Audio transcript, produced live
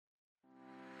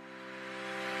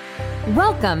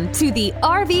Welcome to the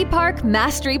RV Park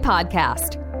Mastery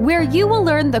Podcast, where you will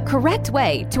learn the correct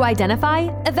way to identify,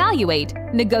 evaluate,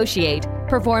 negotiate,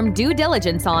 perform due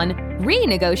diligence on,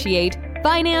 renegotiate,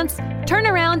 finance, turn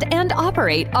around, and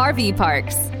operate RV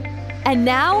parks. And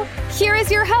now, here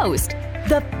is your host,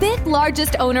 the fifth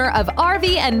largest owner of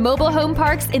RV and mobile home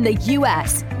parks in the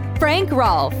U.S., Frank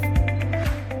Rolfe.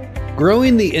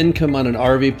 Growing the income on an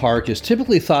RV park is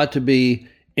typically thought to be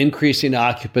increasing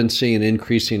occupancy and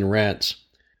increasing rents.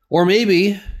 Or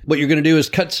maybe what you're going to do is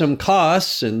cut some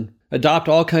costs and adopt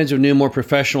all kinds of new, more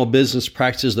professional business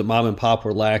practices that mom and pop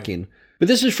were lacking. But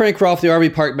this is Frank Rolfe, the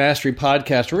RV Park Mastery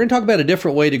Podcast. We're going to talk about a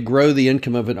different way to grow the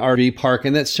income of an RV park,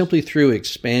 and that's simply through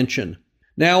expansion.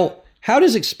 Now, how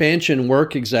does expansion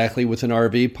work exactly with an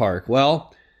RV park?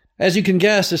 Well, as you can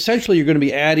guess, essentially you're going to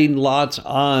be adding lots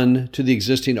on to the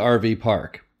existing RV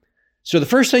park. So the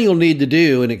first thing you'll need to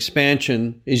do in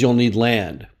expansion is you'll need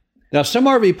land. Now, some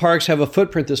RV parks have a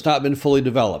footprint that's not been fully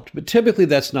developed, but typically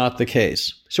that's not the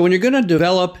case. So when you're going to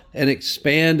develop and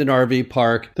expand an RV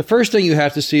park, the first thing you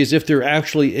have to see is if there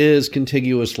actually is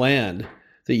contiguous land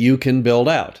that you can build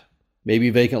out. Maybe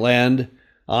vacant land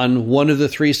on one of the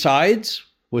three sides,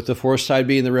 with the fourth side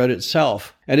being the road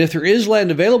itself. And if there is land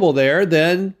available there,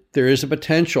 then there is a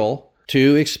potential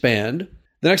to expand.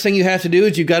 The next thing you have to do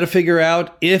is you've got to figure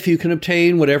out if you can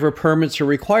obtain whatever permits are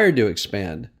required to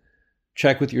expand.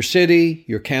 Check with your city,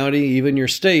 your county, even your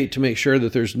state to make sure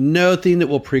that there's nothing that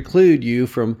will preclude you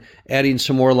from adding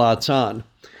some more lots on.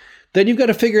 Then you've got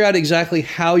to figure out exactly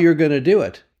how you're going to do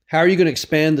it. How are you going to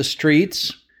expand the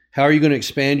streets? How are you going to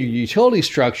expand your utility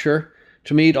structure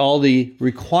to meet all the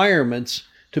requirements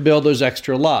to build those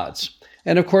extra lots?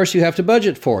 And of course, you have to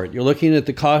budget for it. You're looking at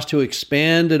the cost to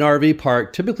expand an RV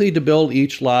park. Typically, to build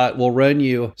each lot will run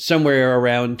you somewhere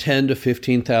around $10,000 to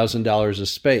 $15,000 a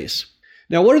space.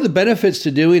 Now, what are the benefits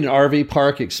to doing an RV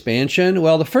park expansion?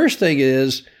 Well, the first thing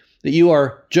is that you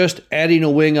are just adding a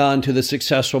wing on to the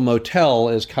successful motel,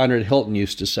 as Conrad Hilton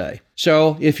used to say.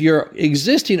 So if your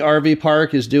existing RV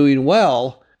park is doing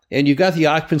well and you've got the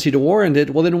occupancy to warrant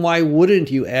it, well, then why wouldn't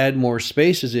you add more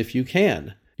spaces if you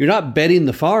can? You're not betting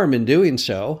the farm in doing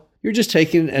so. You're just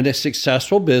taking a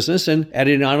successful business and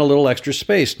adding on a little extra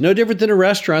space. No different than a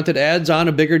restaurant that adds on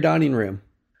a bigger dining room.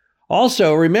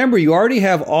 Also, remember, you already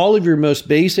have all of your most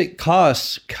basic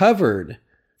costs covered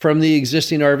from the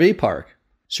existing RV park.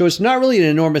 So it's not really an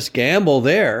enormous gamble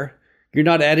there. You're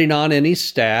not adding on any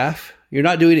staff. You're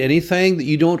not doing anything that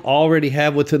you don't already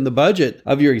have within the budget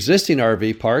of your existing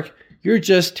RV park. You're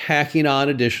just tacking on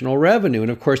additional revenue. And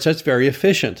of course, that's very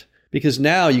efficient, because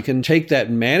now you can take that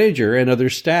manager and other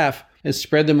staff and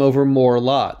spread them over more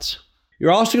lots.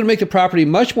 You're also going to make the property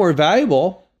much more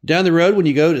valuable. Down the road, when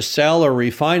you go to sell or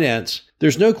refinance,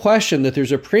 there's no question that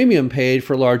there's a premium paid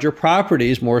for larger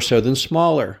properties more so than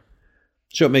smaller.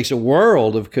 So it makes a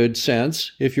world of good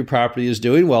sense, if your property is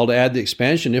doing well, to add the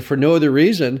expansion, if for no other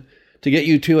reason, to get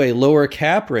you to a lower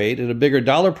cap rate and a bigger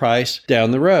dollar price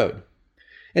down the road.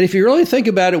 And if you really think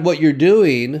about it, what you're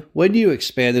doing when you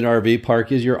expand an RV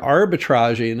park is you're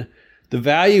arbitraging the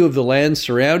value of the land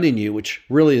surrounding you, which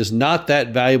really is not that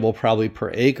valuable probably per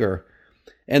acre.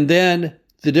 And then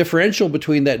the differential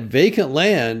between that vacant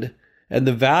land and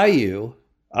the value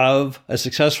of a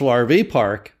successful RV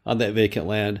park on that vacant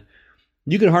land,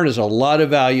 you can harness a lot of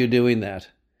value doing that.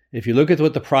 If you look at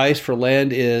what the price for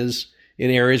land is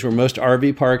in areas where most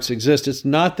RV parks exist, it's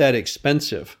not that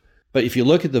expensive. But if you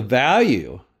look at the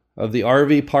value of the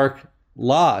RV park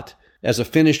lot as a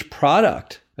finished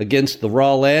product against the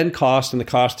raw land cost and the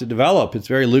cost to develop, it's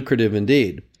very lucrative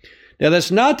indeed. Now,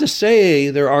 that's not to say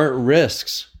there aren't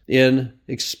risks in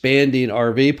expanding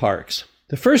RV parks.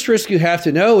 The first risk you have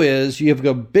to know is you have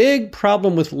a big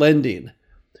problem with lending,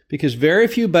 because very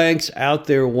few banks out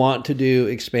there want to do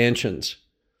expansions.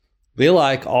 They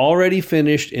like already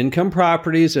finished income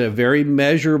properties that have very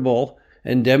measurable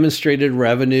and demonstrated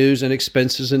revenues and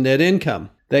expenses and net income.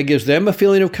 That gives them a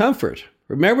feeling of comfort.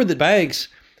 Remember that banks,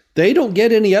 they don't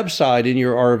get any upside in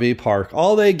your RV park.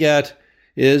 All they get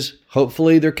is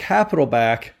hopefully their capital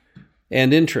back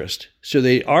and interest. So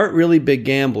they aren't really big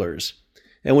gamblers.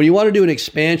 And when you want to do an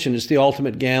expansion, it's the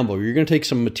ultimate gamble. You're going to take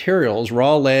some materials,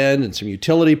 raw land and some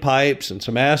utility pipes and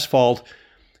some asphalt,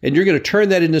 and you're going to turn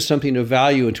that into something of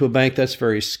value into a bank. That's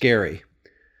very scary.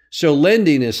 So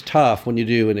lending is tough when you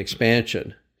do an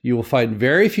expansion. You will find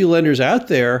very few lenders out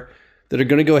there that are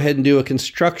going to go ahead and do a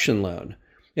construction loan.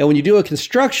 And when you do a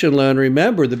construction loan,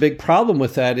 remember the big problem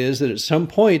with that is that at some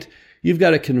point, you've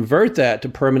got to convert that to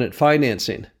permanent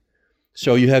financing.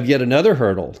 So you have yet another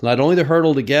hurdle, not only the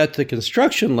hurdle to get the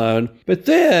construction loan, but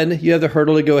then you have the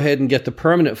hurdle to go ahead and get the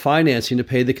permanent financing to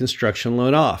pay the construction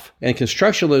loan off. And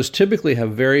construction loans typically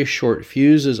have very short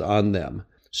fuses on them.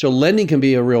 So lending can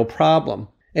be a real problem.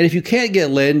 And if you can't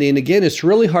get lending, again, it's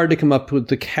really hard to come up with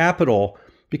the capital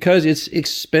because it's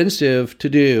expensive to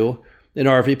do an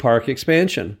RV park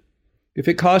expansion. If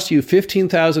it costs you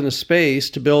 $15,000 a space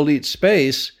to build each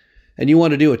space, and you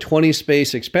want to do a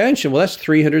 20-space expansion, well, that's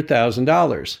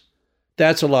 $300,000.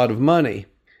 That's a lot of money.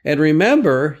 And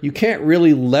remember, you can't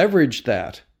really leverage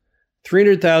that.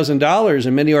 $300,000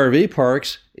 in many RV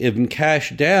parks, if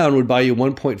cash down, would buy you a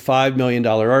 $1.5 million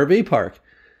RV park.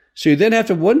 So you then have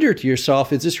to wonder to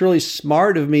yourself, is this really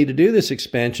smart of me to do this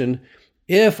expansion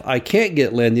if I can't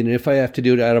get lending and if I have to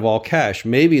do it out of all cash?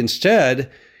 Maybe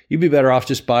instead, you'd be better off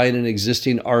just buying an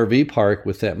existing RV park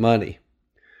with that money.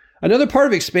 Another part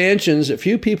of expansions that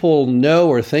few people know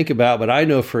or think about, but I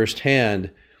know firsthand,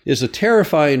 is the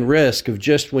terrifying risk of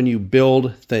just when you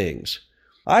build things.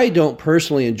 I don't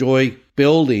personally enjoy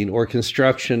building or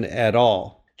construction at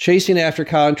all. Chasing after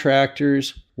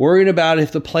contractors, worrying about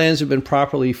if the plans have been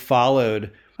properly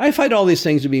followed. I find all these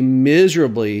things to be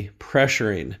miserably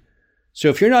pressuring. So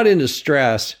if you're not into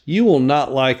stress, you will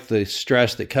not like the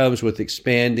stress that comes with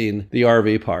expanding the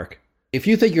RV park. If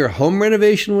you think your home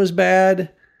renovation was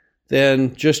bad,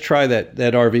 then just try that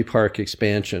RV park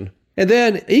expansion. And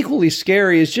then equally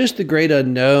scary is just the great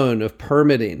unknown of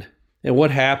permitting and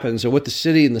what happens and what the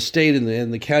city and the state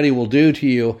and the county will do to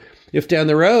you if down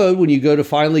the road, when you go to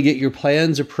finally get your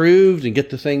plans approved and get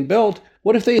the thing built,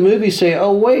 what if they in the movie say,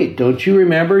 oh, wait, don't you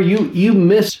remember? You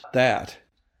missed that.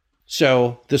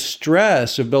 So the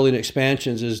stress of building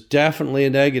expansions is definitely a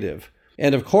negative.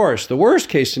 And of course, the worst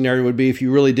case scenario would be if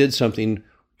you really did something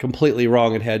completely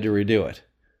wrong and had to redo it.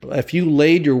 If you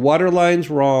laid your water lines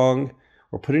wrong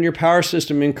or put in your power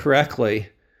system incorrectly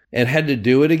and had to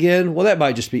do it again, well, that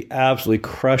might just be absolutely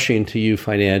crushing to you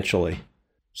financially.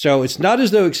 So it's not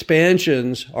as though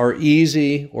expansions are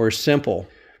easy or simple.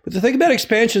 But the thing about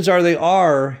expansions are they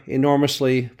are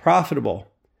enormously profitable.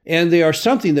 And they are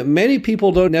something that many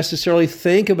people don't necessarily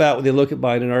think about when they look at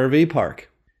buying an RV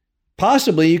park.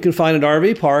 Possibly you can find an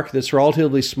RV park that's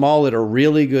relatively small at a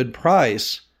really good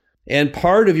price. And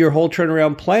part of your whole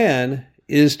turnaround plan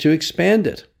is to expand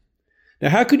it. Now,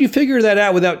 how could you figure that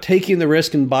out without taking the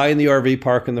risk and buying the RV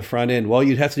park in the front end? Well,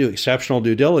 you'd have to do exceptional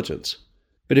due diligence.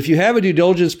 But if you have a due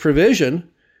diligence provision,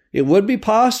 it would be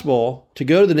possible to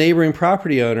go to the neighboring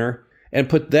property owner and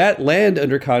put that land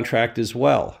under contract as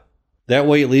well. That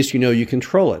way, at least you know you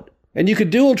control it. And you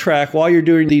could dual track while you're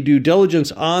doing the due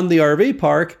diligence on the RV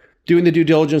park, doing the due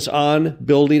diligence on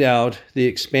building out the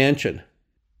expansion.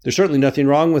 There's certainly nothing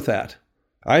wrong with that.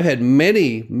 I've had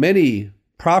many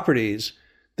properties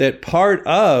that part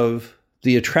of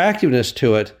the attractiveness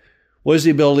to it was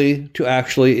the ability to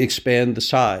actually expand the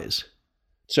size.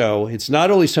 So it's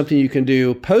not only something you can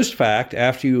do post-fact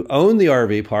after you own the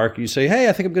RV park. You say, hey,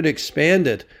 I think I'm going to expand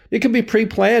it. It can be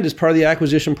pre-planned as part of the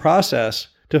acquisition process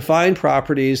to find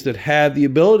properties that have the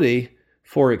ability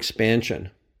for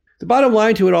expansion. The bottom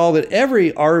line to it all that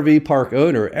every RV park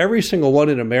owner, every single one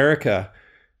in America,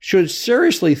 should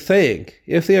seriously think,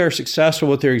 if they are successful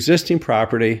with their existing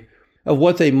property, of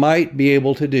what they might be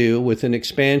able to do with an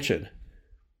expansion.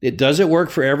 It doesn't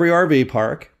work for every RV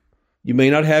park. You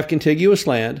may not have contiguous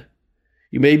land.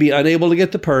 You may be unable to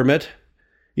get the permit.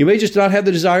 You may just not have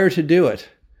the desire to do it.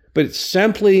 But it's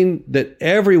something that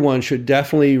everyone should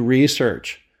definitely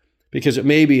research because it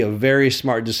may be a very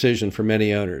smart decision for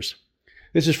many owners.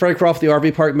 This is Frank Rolfe, the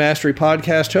RV Park Mastery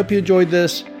Podcast. Hope you enjoyed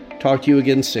this. Talk to you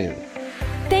again soon.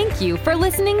 Thank you for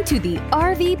listening to the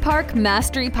RV Park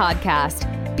Mastery Podcast.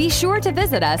 Be sure to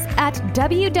visit us at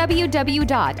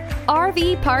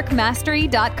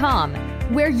www.rvparkmastery.com,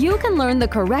 where you can learn the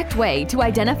correct way to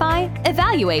identify,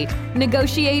 evaluate,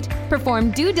 negotiate,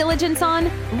 perform due diligence on,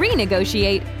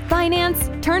 renegotiate, finance,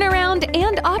 turn around,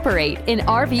 and operate in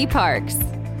RV parks.